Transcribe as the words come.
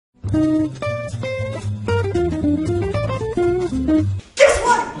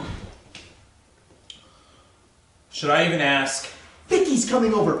I even ask? Vicky's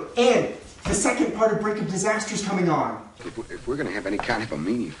coming over, and the second part of Brink of Disaster is coming on. If we're going to have any kind of a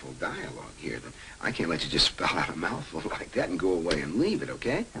meaningful dialogue here, then I can't let you just spell out a mouthful like that and go away and leave it,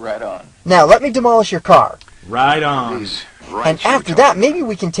 okay? Right on. Now, let me demolish your car. Right on. These And rights you were after that, talking maybe about,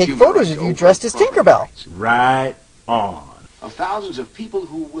 we can take human photos rights of you over dressed as property Tinkerbell. rights Right on. of thousands of people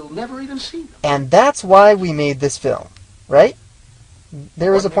who will never even see them. And that's why we made this film, right?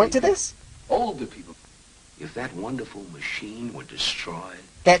 There is a point to this? Older people. If that wonderful machine were destroyed...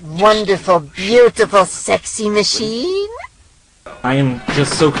 That wonderful, beautiful, sexy machine? I am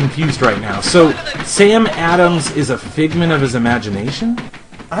just so confused right now. So, Sam Adams is a figment of his imagination?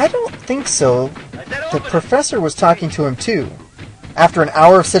 I don't think so. The professor was talking to him too. After an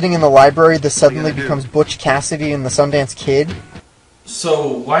hour of sitting in the library, this suddenly becomes Butch Cassidy and the Sundance Kid. So,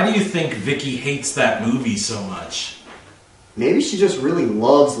 why do you think Vicky hates that movie so much? Maybe she just really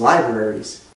loves libraries.